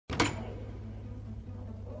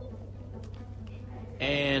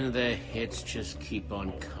And the hits just keep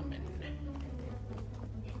on coming.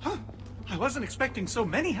 Huh. I wasn't expecting so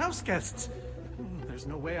many house guests. There's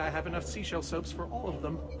no way I have enough seashell soaps for all of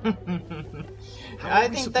them. I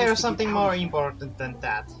think there's something more important than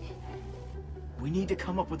that. We need to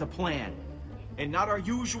come up with a plan. And not our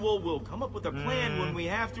usual, we'll come up with a plan when we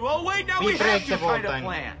have to. Oh wait, now we have to kind of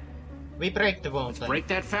plan. We break the fountain. Let's break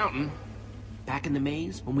that fountain. Back in the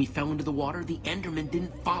maze, when we fell into the water, the Endermen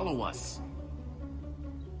didn't follow us.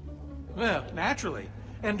 Well, naturally.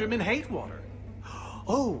 Endermen hate water.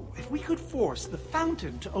 Oh, if we could force the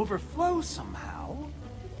fountain to overflow somehow...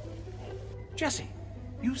 Jesse,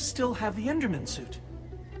 you still have the Enderman suit.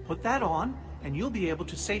 Put that on, and you'll be able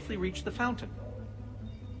to safely reach the fountain.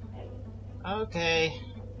 Okay.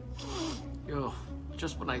 Ugh,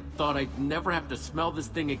 just when I thought I'd never have to smell this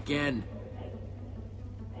thing again.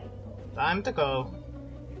 Time to go.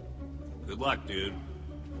 Good luck, dude.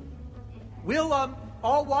 We'll,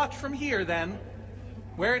 all watch from here, then.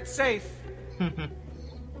 Where it's safe.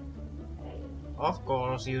 Of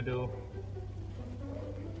course you do.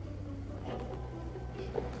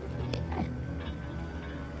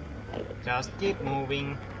 Just keep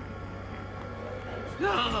moving.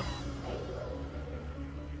 Ah!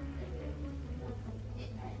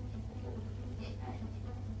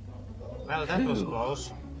 Well, that was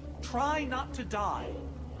close. Try not to die.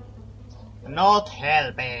 Not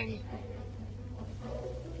helping.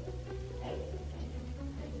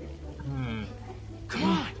 Come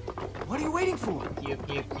on! What are you waiting for? Q.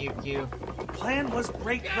 The plan was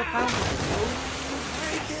break the fountain, so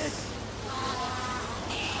break it.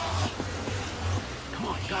 Come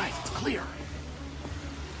on, guys, it's clear.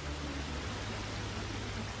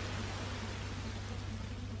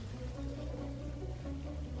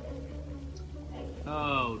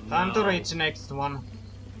 Oh, no. Time to reach the next one.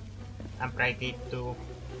 And break it too.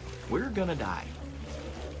 We're gonna die.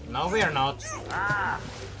 No, we are not.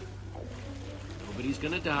 Nobody's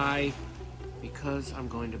gonna die, because I'm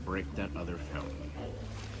going to break that other fountain.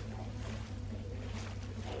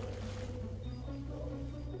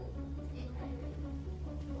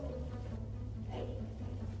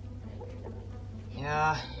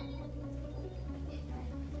 Yeah.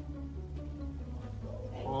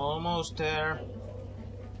 Almost there.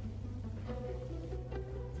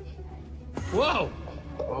 Whoa!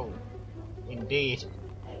 Oh, indeed.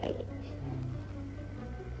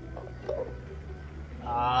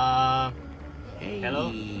 Hey.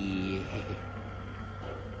 Hello?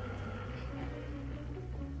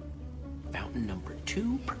 Fountain number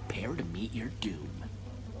 2, prepare to meet your doom.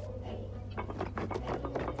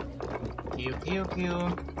 Q.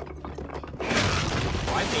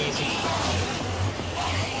 Quite easy.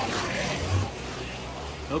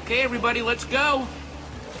 Okay, everybody, let's go!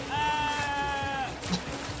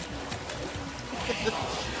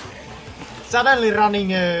 Suddenly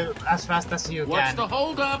running as fast as you What's can. the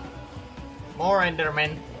holdup? More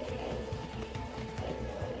Endermen.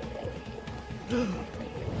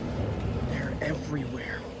 They're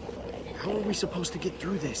everywhere. How are we supposed to get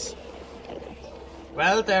through this?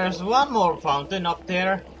 Well, there's one more fountain up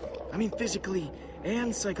there. I mean physically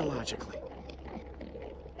and psychologically.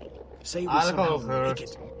 Say we I'll somehow go make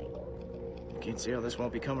first. it. Can't see how this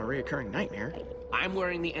won't become a reoccurring nightmare. I'm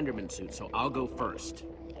wearing the Enderman suit, so I'll go first.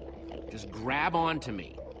 Just grab onto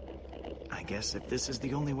me. I guess if this is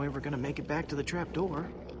the only way we're gonna make it back to the trap door.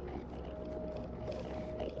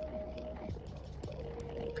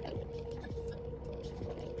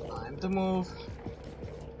 Time to move.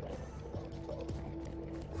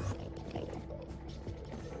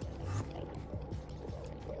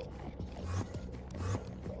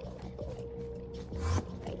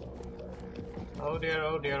 Oh dear,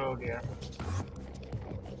 oh dear, oh dear.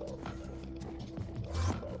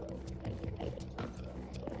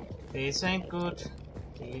 This ain't good.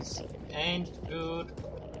 This ain't good.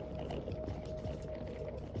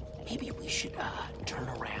 Maybe we should, turn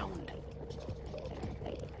around.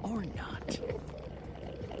 Or not.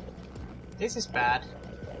 This is bad.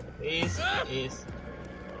 This is...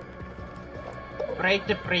 Break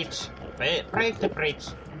the bridge. Break the bridge.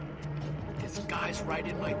 This guy's right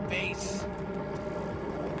in my face.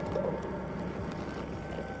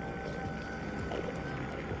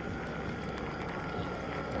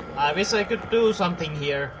 I wish I could do something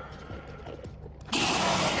here.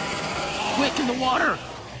 Quick, in the water!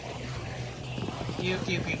 Q.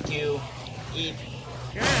 Eat.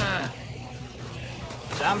 Yeah.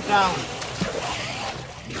 Jump down.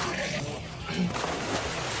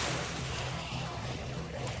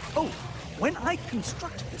 Oh, when I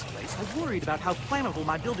constructed this place, I worried about how flammable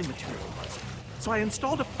my building material was. So I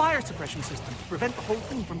installed a fire suppression system to prevent the whole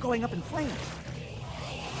thing from going up in flames.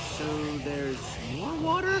 So there's more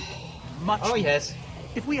water? Much. Oh yes.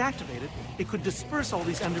 If we activate it, it could disperse all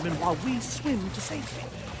these Endermen while we swim to safety.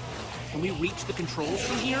 Can we reach the controls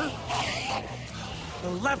from here? The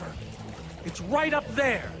lever. It's right up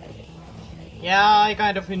there. Yeah, I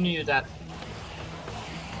kind of knew that.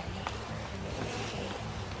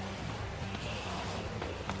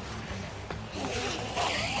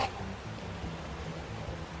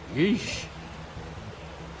 Yeesh.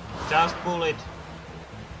 Just pull it.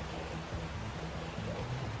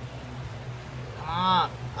 Come on.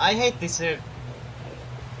 I hate this.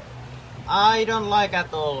 I don't like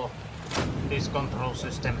at all this control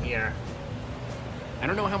system here. I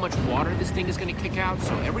don't know how much water this thing is going to kick out,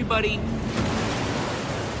 so everybody...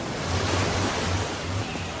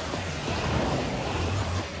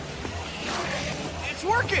 It's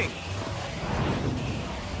working!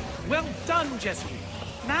 Well done, Jesse.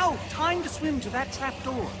 Now, time to swim to that trap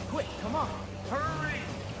door. Quick, come on. Hurry!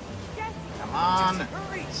 Come on. Jesse,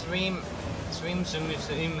 hurry. Swim. Swim, swim,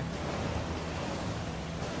 swim.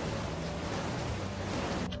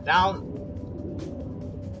 Down.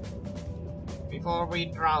 Before we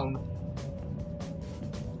drown.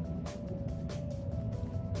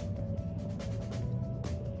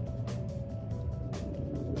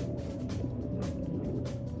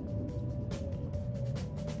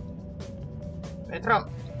 Petra!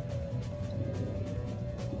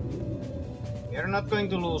 We are not going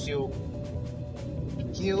to lose you.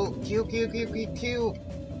 Q, Q, Q, Q, Q, Q.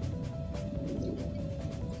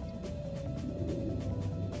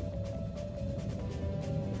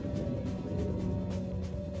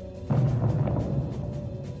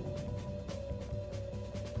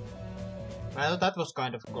 Well, that was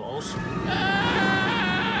kind of close.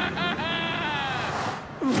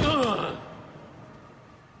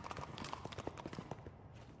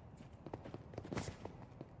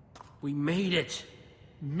 We made it.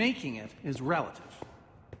 Making it is relative.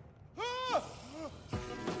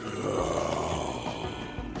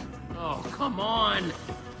 Oh, come on.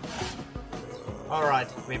 Alright,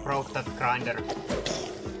 we broke that grinder.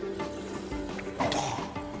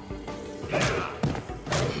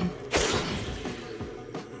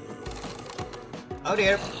 Oh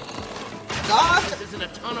dear. God! This isn't a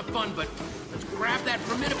ton of fun, but let's grab that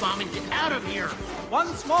bomb and get out of here. One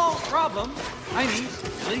small problem. I mean,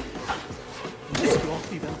 really? This will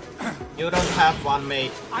even. You don't have one,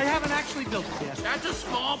 mate. I haven't actually built it yet. That's a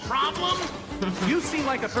small problem. You seem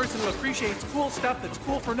like a person who appreciates cool stuff that's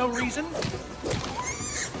cool for no reason.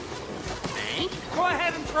 Hank? Go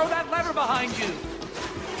ahead and throw that lever behind you.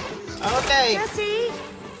 Okay. Jesse!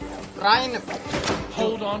 Ryan.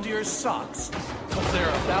 Hold on to your socks, because they're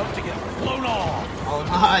about to get blown off. Oh,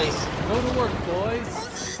 nice. Go to work, boys.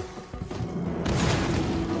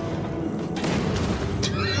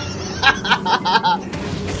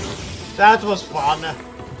 That was fun.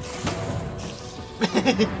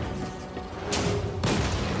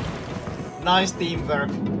 Nice teamwork.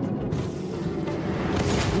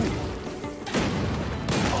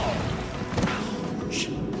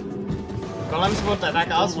 Golems won't attack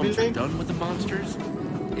us, will Once they? we're done with the monsters,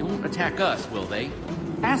 they won't attack us, will they?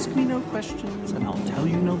 Ask me no questions, and I'll tell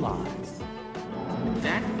you no lies.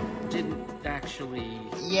 That didn't actually...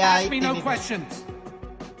 Yeah, Ask it me no didn't- questions.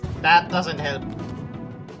 That doesn't help.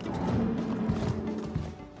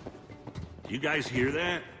 You guys hear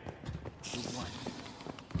that?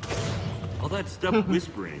 All that stuff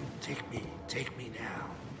whispering. Take me now.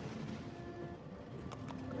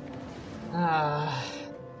 Ah,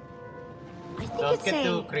 I think don't it's get too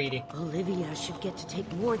saying greedy. Olivia should get to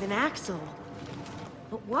take more than Axel.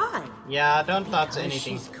 But why? Yeah, don't touch Because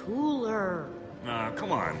anything. she's cooler.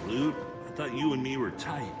 Come on, Luke. I thought you and me were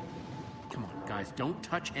tight. Come on, guys, don't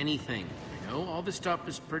touch anything. I know all this stuff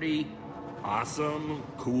is pretty... Awesome,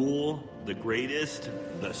 cool, the greatest,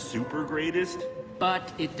 the super greatest.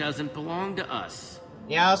 But it doesn't belong to us.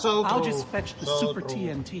 Yeah, so I'll true. just fetch the So Super true.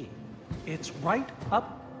 TNT. It's right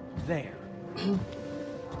up there.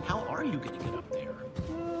 How are you gonna get up there?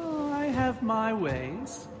 Oh, I have my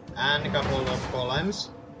ways. And a couple of golems.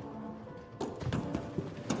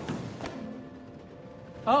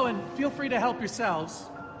 Oh, and feel free to help yourselves.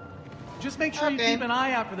 Just make sure you Okay. keep an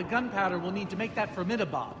eye out for the gunpowder we'll need to make that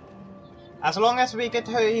formidabomb. As long as we get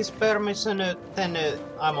his permission, then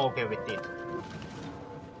I'm okay with it.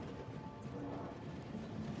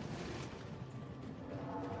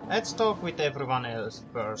 Let's talk with everyone else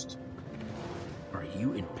first. Are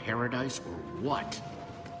you in paradise or what?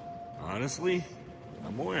 Honestly,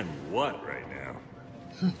 I'm wearing what right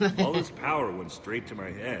now? All this power went straight to my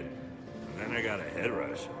head, and then I got a head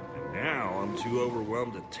rush, and now I'm too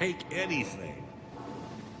overwhelmed to take anything.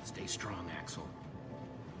 Stay strong, Axel.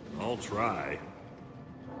 I'll try.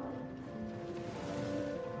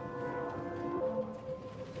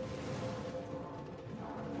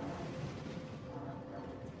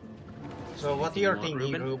 So what you're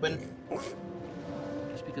thinking, Ruben?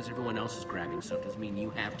 Just because everyone else is grabbing stuff doesn't mean you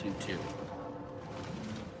have to too.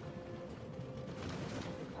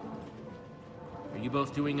 Are you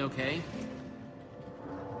both doing okay?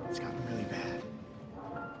 It's gotten really bad.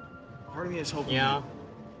 Part of me is hoping Yeah. that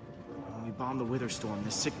when we bomb the Wither Storm,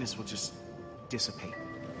 this sickness will just dissipate.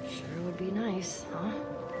 Sure would be nice, huh?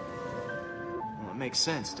 Well, it makes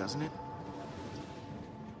sense, doesn't it?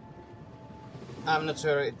 I'm not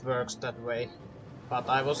sure it works that way. But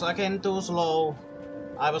I was again too slow.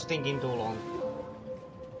 I was thinking too long.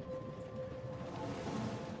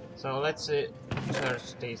 So let's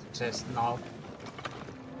search this chest now.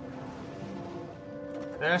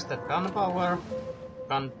 There's the gunpowder.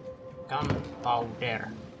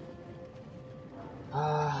 Gunpowder.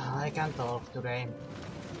 I can't talk today.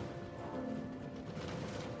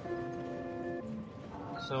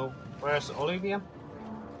 So, where's Olivia?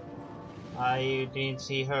 I didn't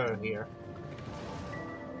see her here.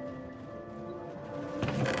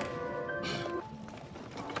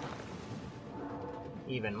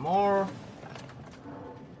 Even more.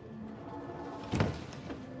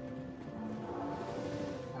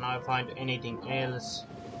 Can I find anything else?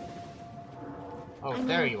 Oh,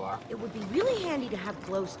 there you are. It would be really handy to have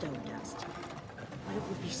glowstone dust. But it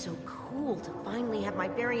would be so cool to finally have my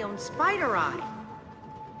very own spider eye.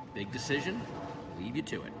 Big decision. Leave you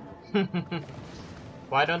to it.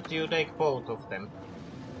 Why don't you take both of them?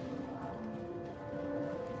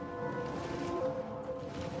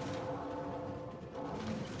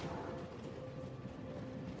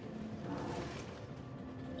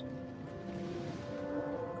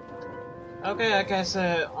 Okay, I guess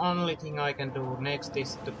the only thing I can do next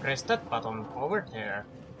is to press that button over there.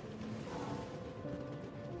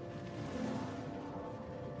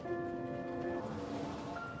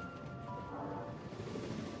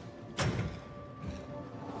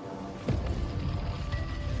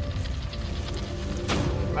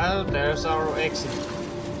 Well, there's our exit.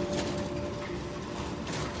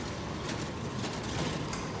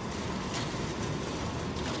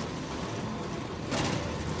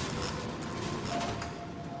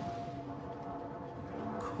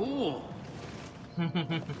 Cool.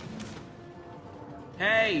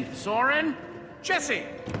 Hey, Soren? Jesse!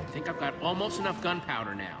 I think I've got almost enough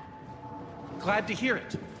gunpowder now. Glad to hear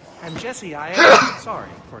it. And Jesse, I am sorry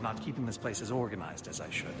for not keeping this place as organized as I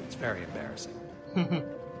should. It's very embarrassing.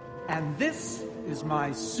 And this is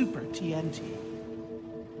my Super TNT.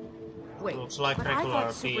 Wait, Looks like but I regular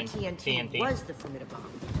thought Super TNT was the Formidabomb.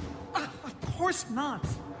 Of course not.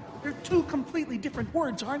 They're two completely different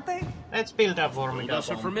words, aren't they? Let's build a Build us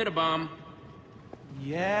a formidable. Formidabomb.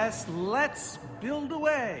 Yes, let's build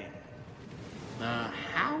away.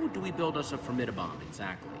 How do we build us a Formidabomb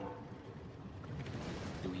exactly?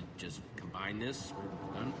 Do we just combine this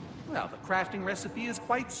with gun? Well, the crafting recipe is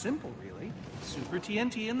quite simple, really. Super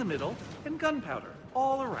TNT in the middle and gunpowder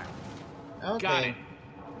all around. Okay. Got it.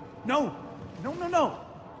 No.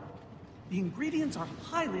 The ingredients are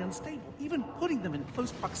highly unstable. Even putting them in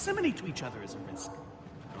close proximity to each other is a risk.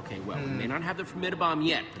 Okay, well, we may not have the Formidabomb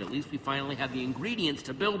yet, but at least we finally have the ingredients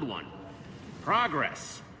to build one.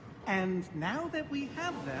 Progress. And now that we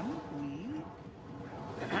have them,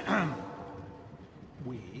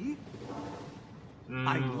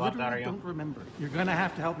 I What are literally you? don't remember. You're gonna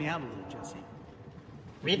have to help me out a little, Jesse.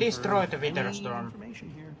 We destroyed the Any Wither Storm.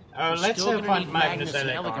 information here? Let's Still gonna find need Magnus and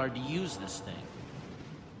Elegant. Eligard to use this thing.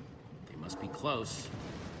 They must be close.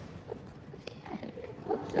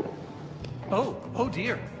 Oh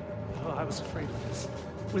dear. Oh, I was afraid of this.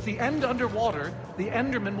 With the end underwater, the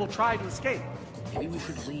Enderman will try to escape. Maybe we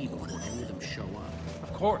should leave before any of them show up.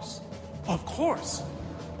 Of course. Of course.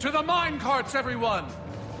 To the mine carts, everyone!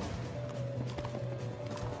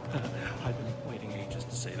 I've been waiting ages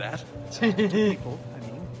to say that. To people, I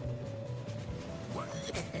mean.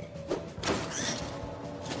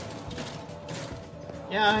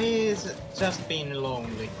 Yeah, he's just been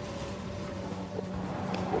lonely.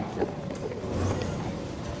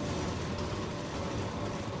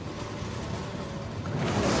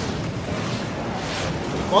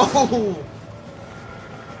 Whoa!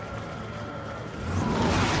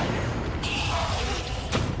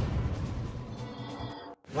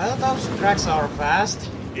 Well, those cracks are fast.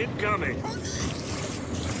 Incoming!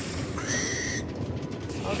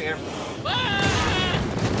 Oh dear.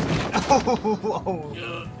 Oh.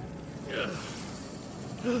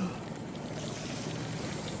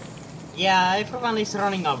 Yeah, everyone is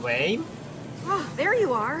running away. Oh, there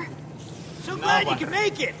you are. So glad you can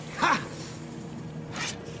make it! Ha!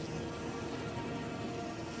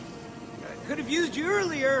 Could have used you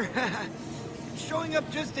earlier. Showing up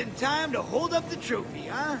just in time to hold up the trophy,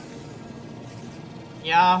 huh?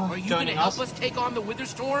 Yeah, Are you joining gonna us. help us take on the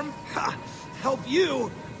Witherstorm? Ha! Help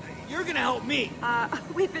you? You're gonna help me.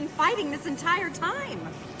 We've been fighting this entire time.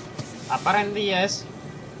 Apparently, yes.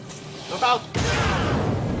 Look out!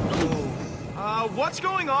 What's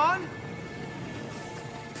going on?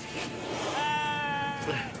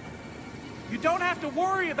 You don't have to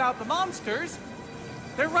worry about the monsters.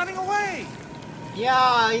 They're running away. Yeah,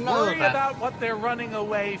 I know Worry that. about what they're running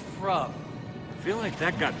away from. I feel like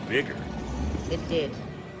that got bigger. It did.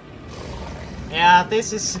 Yeah,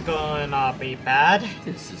 this is gonna be bad.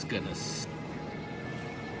 This is gonna...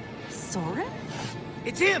 Soren?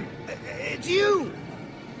 It's him! It's you!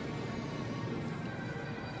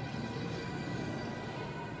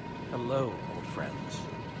 Hello, old friends.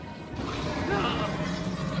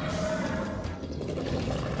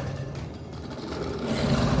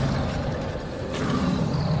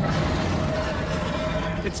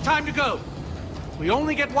 It's time to go. We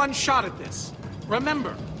only get one shot at this.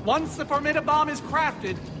 Remember, once the Formidabomb is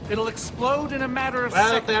crafted, it'll explode in a matter of Well,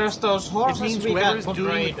 seconds. there's those It horses means we whoever's got doing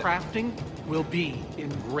the raid. crafting will be in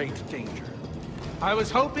great danger. I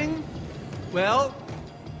was hoping, well,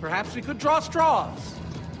 perhaps we could draw straws.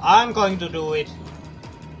 I'm going to do it.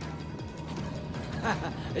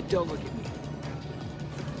 Don't look at me.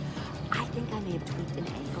 I think I may have tweaked an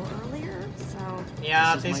ankle earlier, so...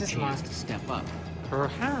 Yeah, this this is is my my... chance to step up.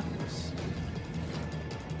 Perhaps.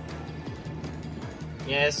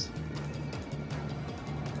 Yes.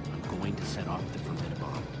 I'm going to set off the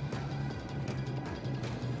Formidabomb.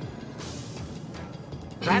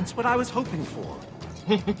 That's what I was hoping for.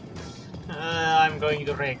 I'm going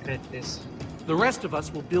to regret this. The rest of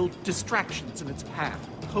us will build distractions in its path.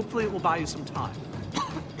 Hopefully it will buy you some time.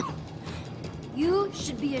 You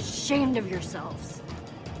should be ashamed of yourselves.